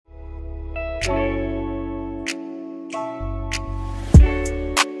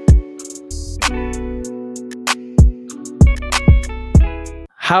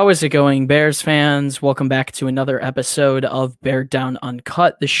How is it going, Bears fans? Welcome back to another episode of Bear Down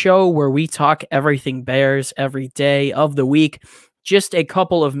Uncut, the show where we talk everything Bears every day of the week. Just a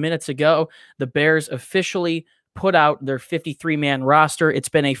couple of minutes ago, the Bears officially put out their 53-man roster. It's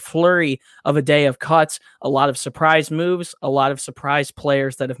been a flurry of a day of cuts, a lot of surprise moves, a lot of surprise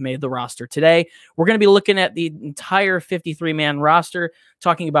players that have made the roster today. We're going to be looking at the entire 53-man roster,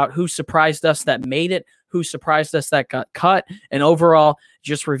 talking about who surprised us that made it, who surprised us that got cut, and overall,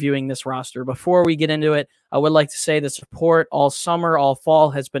 just reviewing this roster. Before we get into it, I would like to say the support all summer, all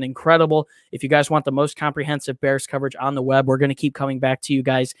fall has been incredible. If you guys want the most comprehensive Bears coverage on the web, we're going to keep coming back to you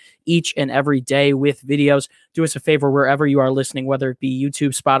guys each and every day with videos. Do us a favor wherever you are listening, whether it be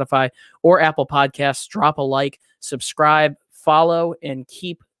YouTube, Spotify, or Apple Podcasts. Drop a like, subscribe, follow, and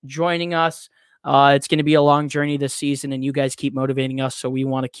keep joining us. It's going to be a long journey this season, and you guys keep motivating us, so we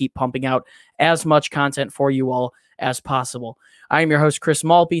want to keep pumping out as much content for you all as possible. I am your host, Chris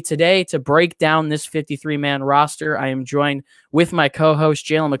Malpe. Today, to break down this 53-man roster, I am joined with my co-host,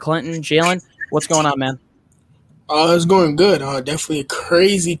 Jalen McClinton. Jalen, what's going on, man? It's going good. Definitely a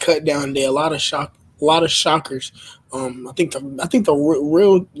crazy cut down day. A lot of shockers. I think the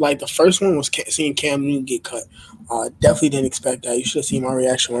real the first one was seeing Cam Newton get cut. Definitely didn't expect that. You should have seen my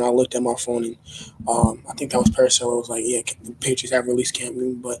reaction when I looked at my phone, and I think that was Parasol. It was like, yeah, the Patriots have released Cam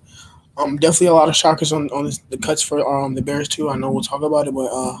Newton, but definitely a lot of shockers on the cuts for the Bears too. I know we'll talk about it, but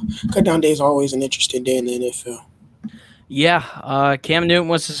cut down day is always an interesting day in the NFL. Yeah, Cam Newton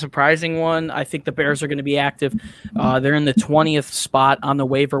was a surprising one. I think the Bears are going to be active. They're in the 20th spot on the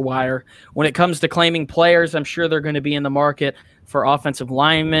waiver wire. When it comes to claiming players, I'm sure they're going to be in the market for offensive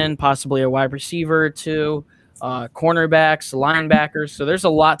linemen, possibly a wide receiver or two, cornerbacks, linebackers. So there's a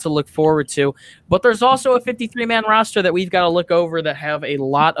lot to look forward to. But there's also a 53-man roster that we've got to look over that have a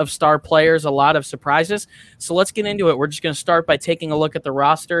lot of star players, a lot of surprises. So let's get into it. We're just going to start by taking a look at the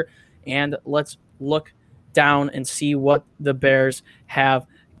roster, and let's look down and see what the Bears have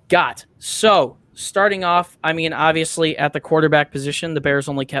got. So starting off, obviously at the quarterback position, the Bears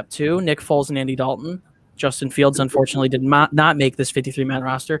only kept two, Nick Foles and Andy Dalton. Justin Fields, unfortunately, did not make this 53-man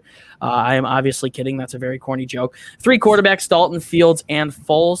roster. I am obviously kidding. That's a very corny joke. Three quarterbacks, Dalton, Fields, and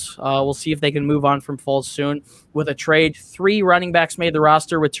Foles. We'll see if they can move on from Foles soon with a trade. Three running backs made the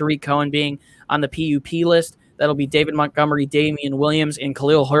roster, with Tariq Cohen being on the PUP list. That'll be David Montgomery, Damian Williams, and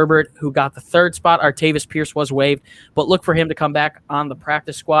Khalil Herbert, who got the third spot. Artavis Pierce was waived, but look for him to come back on the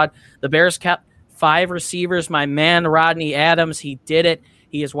practice squad. The Bears kept five receivers. My man, Rodney Adams, he did it.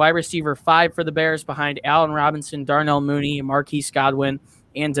 He is wide receiver 5 for the Bears behind Allen Robinson, Darnell Mooney, Marquise Godwin,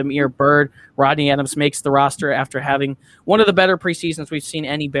 and Damiere Byrd. Rodney Adams makes the roster after having one of the better preseasons we've seen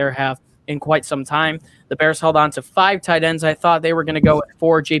any Bear have in quite some time. The Bears held on to 5 tight ends. I thought they were going to go with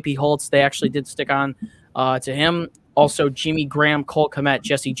 4. J.P. Holtz, they actually did stick on to him. Also, Jimmy Graham, Cole Kmet,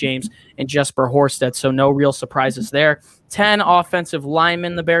 Jesse James, and Jesper Horsted. So no real surprises there. 10 offensive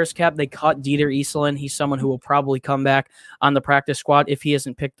linemen the Bears kept. They cut Dieter Easelin. He's someone who will probably come back on the practice squad if he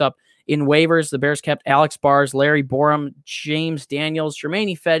isn't picked up in waivers. The Bears kept Alex Bars, Larry Borum, James Daniels,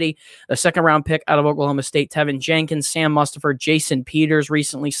 Jermaine Fetty, a second-round pick out of Oklahoma State, Tevin Jenkins, Sam Mustipher, Jason Peters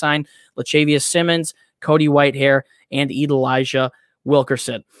recently signed, Lachavious Simmons, Cody Whitehair, and Elijah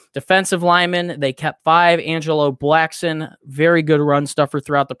Wilkerson. Defensive linemen, they kept 5. Angelo Blackson, very good run stuffer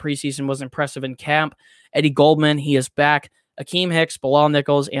throughout the preseason, was impressive in camp. Eddie Goldman, he is back. Akeem Hicks, Bilal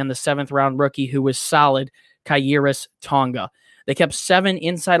Nichols, and the 7th-round rookie who was solid, Khyiris Tonga. They kept 7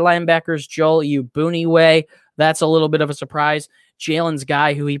 inside linebackers, Joel Iyiegbuniwe. That's a little bit of a surprise. Jalen's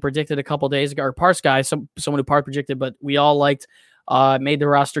guy, who he predicted a couple days ago, or Park's guy, someone who Park predicted, but we all liked, made the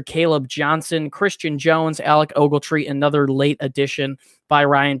roster. Caleb Johnson, Christian Jones, Alec Ogletree, another late addition by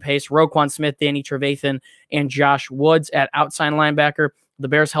Ryan Pace, Roquan Smith, Danny Trevathan, and Josh Woods at outside linebacker. The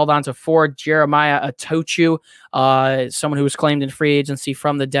Bears held on to 4. Jeremiah Atochu, someone who was claimed in free agency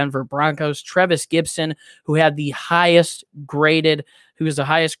from the Denver Broncos. Trevis Gibson, who was the highest graded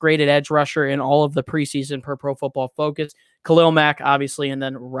edge rusher in all of the preseason per Pro Football Focus. Khalil Mack, obviously, and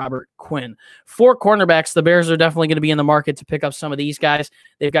then Robert Quinn. 4 cornerbacks. The Bears are definitely going to be in the market to pick up some of these guys.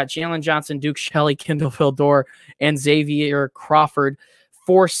 They've got Jalen Johnson, Duke Shelley, Kendall Vildor, and Xavier Crawford.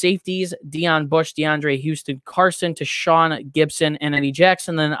 4 safeties, Deion Bush, DeAndre Houston, Carson, Tashawn Gibson, and Eddie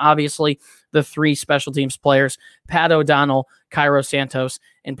Jackson. Then obviously the 3 special teams players, Pat O'Donnell, Cairo Santos,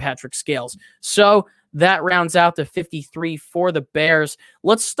 and Patrick Scales. So that rounds out the 53 for the Bears.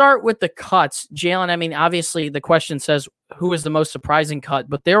 Let's start with the cuts. Jalen, obviously the question says who is the most surprising cut,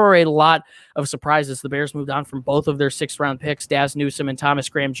 but there were a lot of surprises. The Bears moved on from both of their 6th-round picks, Daz Newsome and Thomas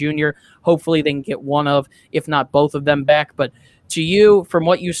Graham Jr. Hopefully they can get one of, if not both of them back. But to you, from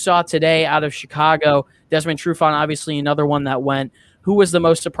what you saw today out of Chicago, Desmond Trufant, obviously another one that went. who was the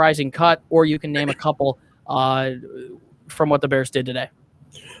most surprising cut, or you can name a couple from what the Bears did today.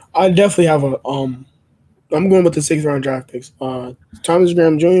 I definitely have I'm going with the 6th-round draft picks. Thomas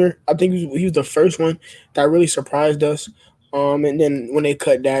Graham Jr. I think he was the first one that really surprised us. And then when they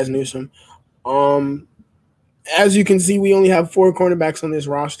cut Daz Newsome, as you can see, we only have 4 cornerbacks on this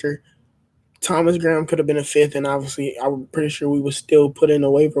roster. Thomas Graham could have been a 5th, and obviously, I'm pretty sure we would still put in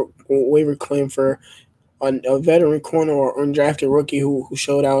a waiver claim for a veteran corner or undrafted rookie who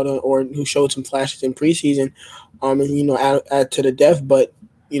showed out or who showed some flashes in preseason, and add to the depth. But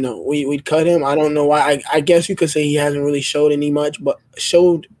we'd cut him. I don't know why. I guess you could say he hasn't really showed any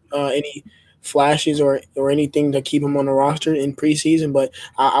flashes or anything to keep him on the roster in preseason. But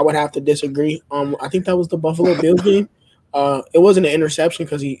I would have to disagree. I think that was the Buffalo Bills game. It wasn't an interception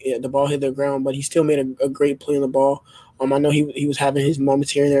because the ball hit the ground, but he still made a great play on the ball. I know he was having his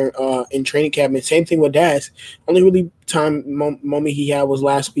moments here and there in training camp. And same thing with Daz. Only really moment he had was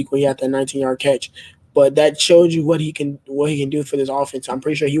last week when he had that 19-yard catch. But that showed you what he can do for this offense. I'm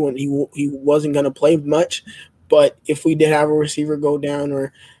pretty sure he wasn't going to play much, but if we did have a receiver go down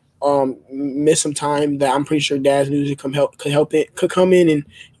or miss some time, that I'm pretty sure Daz Newsome could come in and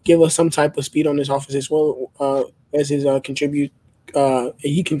give us some type of speed on this offense as well as his contribute.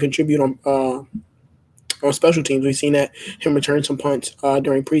 He can contribute on special teams. We've seen that him return some punts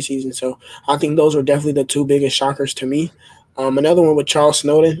during preseason. So I think those are definitely the 2 biggest shockers to me. Another one with Charles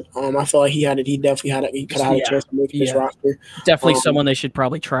Snowden. I feel like he could have had a chance to make this roster. Definitely someone they should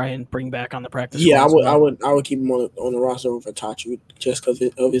probably try and bring back on the practice. Yeah, I would keep him on the roster over Tachi just because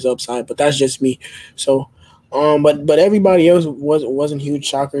of his upside. But that's just me. So, but everybody else wasn't huge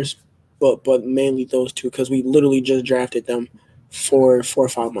shockers, but mainly those 2 because we literally just drafted them 4 or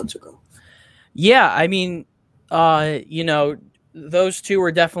 5 months ago. Yeah, I mean, those 2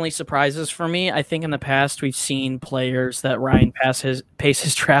 were definitely surprises for me. I think in the past we've seen players that Ryan Pace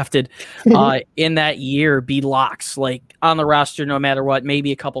has drafted in that year be locks, like on the roster no matter what.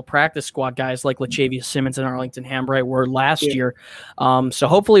 Maybe a couple practice squad guys like Latavius Simmons and Arlington Hambright were last year. So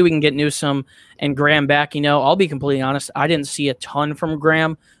hopefully we can get Newsome and Graham back. I'll be completely honest, I didn't see a ton from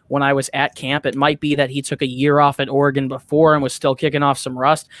Graham when I was at camp. It might be that he took a year off at Oregon before and was still kicking off some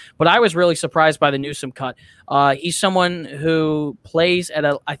rust, but I was really surprised by the Newsome cut. He's someone who plays at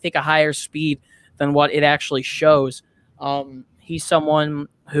I think a higher speed than what it actually shows. He's someone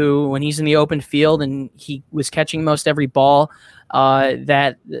who, when he's in the open field and he was catching most every ball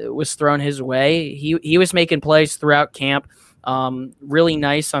that was thrown his way, he was making plays throughout camp. Really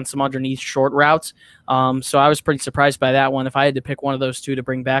nice on some underneath short routes. So I was pretty surprised by that one. If I had to pick one of those 2 to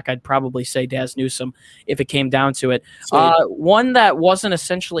bring back, I'd probably say Daz Newsome if it came down to it. One that wasn't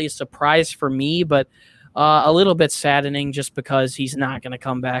essentially a surprise for me, but a little bit saddening just because he's not going to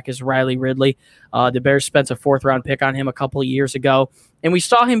come back is Riley Ridley. The Bears spent a 4th-round pick on him a couple of years ago, and we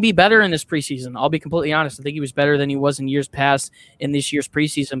saw him be better in this preseason. I'll be completely honest. I think he was better than he was in years past in this year's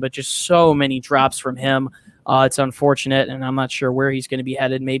preseason, but just so many drops from him. It's unfortunate, and I'm not sure where he's going to be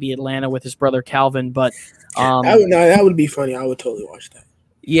headed. Maybe Atlanta with his brother Calvin, but that would be funny. I would totally watch that.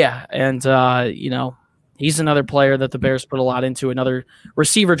 Yeah, and he's another player that the Bears put a lot into. Another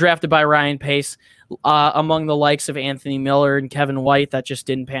receiver drafted by Ryan Pace, among the likes of Anthony Miller and Kevin White, that just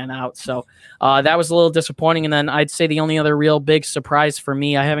didn't pan out. So that was a little disappointing. And then I'd say the only other real big surprise for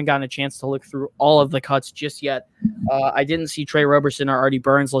me, I haven't gotten a chance to look through all of the cuts just yet. I didn't see Trey Roberson or Artie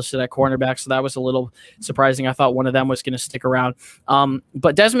Burns listed at cornerback, so that was a little surprising. I thought one of them was going to stick around.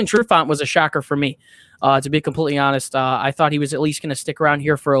 But Desmond Trufant was a shocker for me. To be completely honest, I thought he was at least going to stick around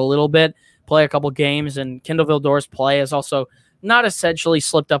here for a little bit, play a couple games, and Kindle Vildor's play has also not essentially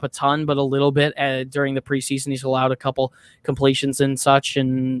slipped up a ton, but a little bit during the preseason. He's allowed a couple completions and such,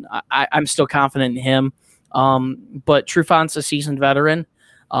 and I'm still confident in him. But Trufant's a seasoned veteran,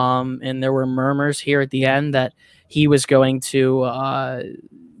 and there were murmurs here at the end that he was going to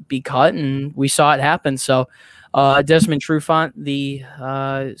be cut, and we saw it happen. So Desmond Trufant,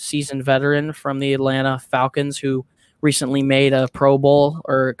 the seasoned veteran from the Atlanta Falcons, who recently made a Pro Bowl,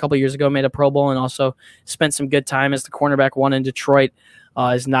 or a couple years ago made a Pro Bowl, and also spent some good time as the cornerback one in Detroit,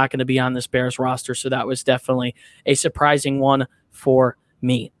 is not going to be on this Bears roster. So that was definitely a surprising one for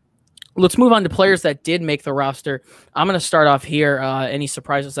me. Let's move on to players that did make the roster. I'm going to start off here. Any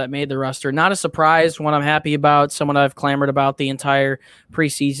surprises that made the roster? Not a surprise, one I'm happy about, someone I've clamored about the entire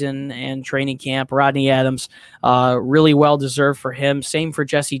preseason and training camp, Rodney Adams. Really well-deserved for him. Same for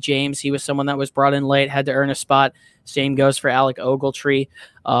Jesse James. He was someone that was brought in late, had to earn a spot. Same goes for Alec Ogletree.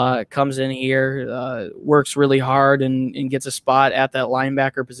 Comes in here, works really hard, and gets a spot at that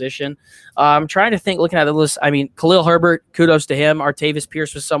linebacker position. I'm trying to think, looking at the list, I mean, Khalil Herbert, kudos to him. Artavis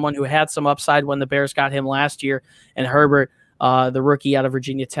Pierce was someone who had some upside when the Bears got him last year, and Herbert the rookie out of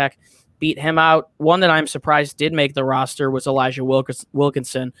Virginia Tech. Beat him out. One that I'm surprised did make the roster was Elijah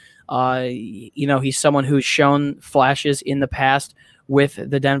Wilkinson. He's someone who's shown flashes in the past with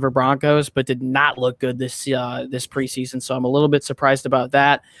the Denver Broncos, but did not look good this preseason. So I'm a little bit surprised about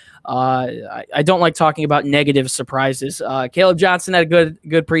that. I don't like talking about negative surprises. Caleb Johnson had a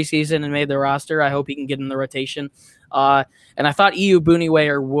good preseason and made the roster. I hope he can get in the rotation. And I thought EU Booneway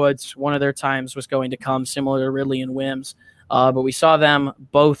or Woods, one of their times was going to come, similar to Ridley and Wims. But we saw them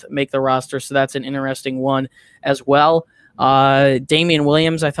both make the roster, so that's an interesting one as well. Damian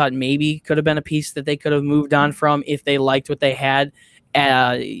Williams, I thought maybe could have been a piece that they could have moved on from if they liked what they had,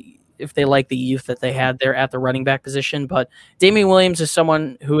 if they liked the youth that they had there at the running back position. But Damian Williams is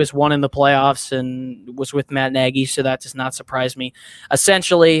someone who has won in the playoffs and was with Matt Nagy, so that does not surprise me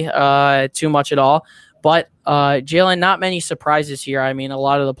essentially too much at all. But Jalen, not many surprises here. I mean, a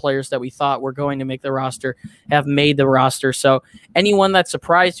lot of the players that we thought were going to make the roster have made the roster. So anyone that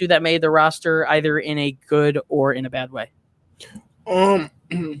surprised you that made the roster, either in a good or in a bad way? Oh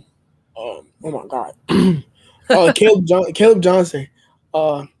my God. Caleb Johnson.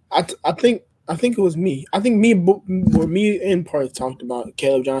 I think it was me. I think me in part talked about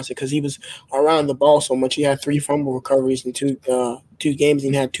Caleb Johnson because he was around the ball so much. He had 3 fumble recoveries in two games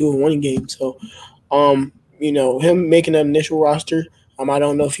and had 2 in 1 game. So, him making an initial roster. I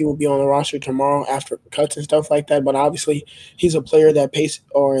don't know if he will be on the roster tomorrow after cuts and stuff like that, but obviously he's a player that pace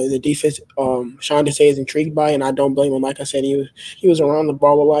or the defense Sean Desai is intrigued by, and I don't blame him. Like I said, he was around the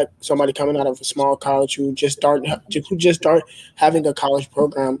ball a lot. Somebody coming out of a small college who just start having a college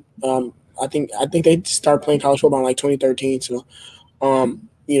program. I think they started playing college football in like 2013. So,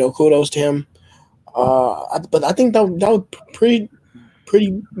 kudos to him. But I think that would pretty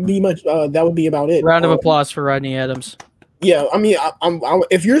be much. That would be about it. Round of applause for Rodney Adams. Yeah, I mean,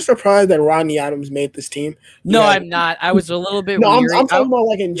 if you're surprised that Rodney Adams made this team, I'm not. I was a little bit. I'm talking about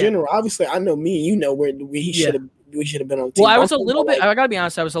like in general. Obviously, I know me. Where we should have been on the team. Well, I was a little bit. I gotta be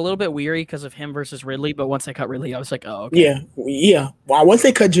honest. I was a little bit weary because of him versus Ridley. But once they cut Ridley, I was like, oh, okay. Yeah. Well, once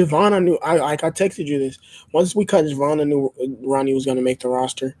they cut Javon, I knew. I texted you this. Once we cut Javon, I knew Rodney was going to make the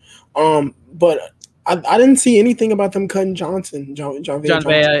roster. But I didn't see anything about them cutting Johnson. John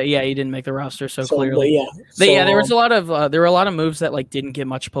Vea, he didn't make the roster so clearly. There was a lot of moves that like didn't get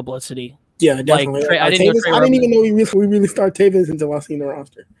much publicity. Yeah, definitely. I didn't even know we really started Tavis until I seen the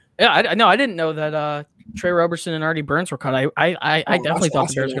roster. Yeah, I didn't know that Trey Roberson and Artie Burns were cut. I definitely thought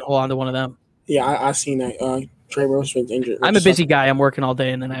the Bears could hold on to one of them. Yeah, I seen that. Trey Roberson's injured. I'm a busy guy. I'm working all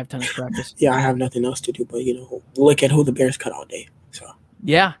day, and then I have tennis practice. Yeah, I have nothing else to do, but look at who the Bears cut all day. So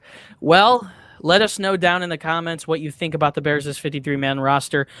yeah, well. Let us know down in the comments what you think about the Bears' 53-man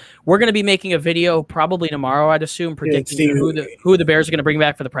roster. We're going to be making a video probably tomorrow, I'd assume, predicting who the Bears are going to bring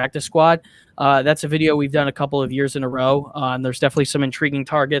back for the practice squad. That's a video we've done a couple of years in a row, and there's definitely some intriguing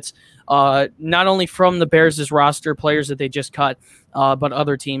targets, not only from the Bears' roster, players that they just cut, but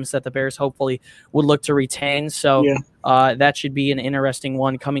other teams that the Bears hopefully would look to retain. So that should be an interesting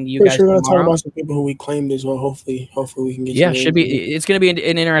one coming to you guys tomorrow. We're going to talk about some people who we claimed as well. Hopefully we can get. Yeah, should be. It's going to be an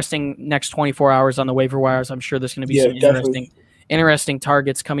interesting next 24 hours on the waiver wires. I'm sure there's going to be some interesting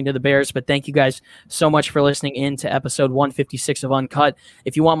targets coming to the Bears. But thank you guys so much for listening in to episode 156 of Uncut.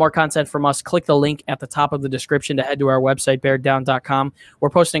 If you want more content from us, click the link at the top of the description to head to our website, beardown.com. We're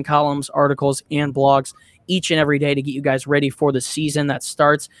posting columns, articles, and blogs each and every day to get you guys ready for the season that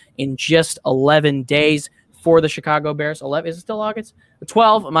starts in just 11 days for the Chicago Bears. 11, is it still August?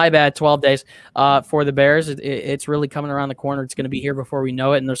 12, my bad, 12 days for the Bears. It's really coming around the corner. It's going to be here before we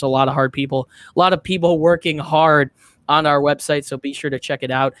know it, and there's a lot of people working hard on our website, so be sure to check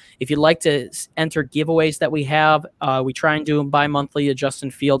it out. If you'd like to enter giveaways that we have, we try and do them bi-monthly. The Justin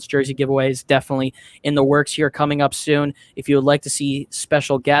Fields jersey giveaway is definitely in the works here, coming up soon. If you would like to see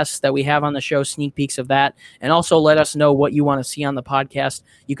special guests that we have on the show, sneak peeks of that, and also let us know what you want to see on the podcast,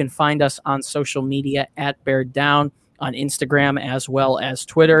 you can find us on social media at Bear Down on Instagram as well as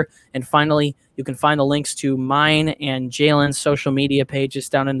Twitter. And finally, you can find the links to mine and Jalen's social media pages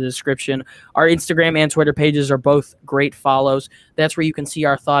down in the description. Our Instagram and Twitter pages are both great follows. That's where you can see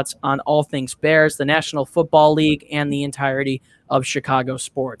our thoughts on all things Bears, the National Football League, and the entirety of Chicago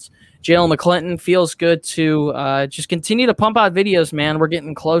sports. Jalen McClinton, feels good to just continue to pump out videos, man. We're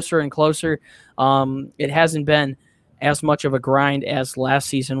getting closer and closer. It hasn't been as much of a grind as last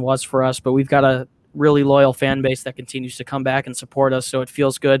season was for us, but we've got a really loyal fan base that continues to come back and support us, so it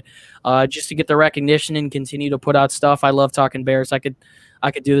feels good just to get the recognition and continue to put out stuff. I love talking Bears. I could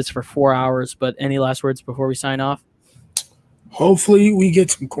do this for 4 hours, but any last words before we sign off? Hopefully we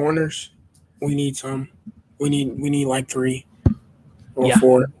get some corners. We need some. We need like 3 or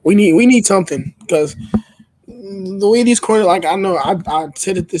 4. We need something because the way these corners, like I know, I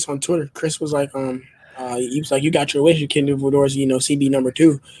said this on Twitter. Chris was like, he was like, you got your wish, you can do Vador's, CB number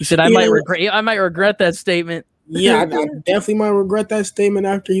 2. He said, I might regret that statement. Yeah, I definitely might regret that statement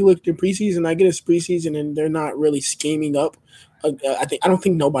after he looked in preseason. I get it's preseason and they're not really scheming up. I don't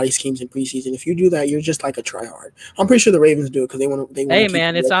think nobody schemes in preseason. If you do that, you're just like a tryhard. I'm pretty sure the Ravens do it because they want to. Hey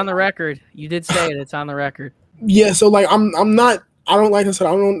man, it's on the record. You did say it. It's on the record. Yeah, so like I'm not. I don't like I said.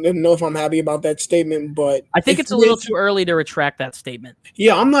 I don't know if I'm happy about that statement, but I think it's a little too early to retract that statement.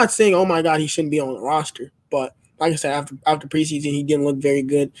 Yeah, I'm not saying, oh my God, he shouldn't be on the roster, but like I said, after preseason, he didn't look very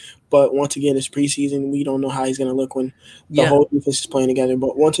good. But once again, it's preseason. We don't know how he's going to look when the whole defense is playing together.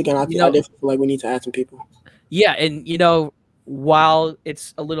 But once again, I definitely feel like we need to add some people. Yeah, and while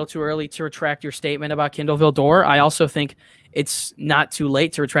it's a little too early to retract your statement about Kindle Vildor, I also think it's not too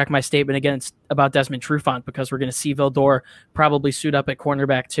late to retract my statement about Desmond Trufant, because we're going to see Vildor probably suit up at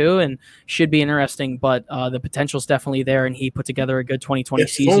cornerback too, and should be interesting. But the potential's definitely there, and he put together a good 2020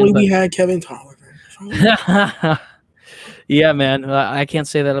 season. Only we had Kevin Tolliver. Yeah, man. I can't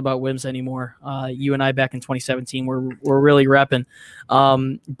say that about Wims anymore. You and I back in 2017 we're really repping.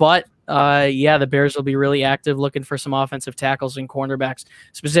 But the Bears will be really active looking for some offensive tackles and cornerbacks.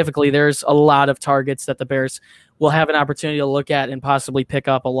 Specifically, there's a lot of targets that the Bears will have an opportunity to look at and possibly pick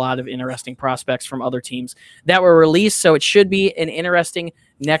up a lot of interesting prospects from other teams that were released. So it should be an interesting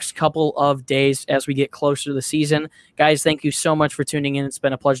next couple of days as we get closer to the season. Guys, thank you so much for tuning in. It's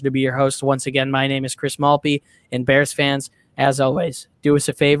been a pleasure to be your host. Once again, my name is Chris Malpe, and Bears fans, as always, do us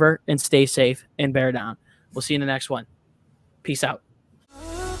a favor and stay safe and bear down. We'll see you in the next one. Peace out.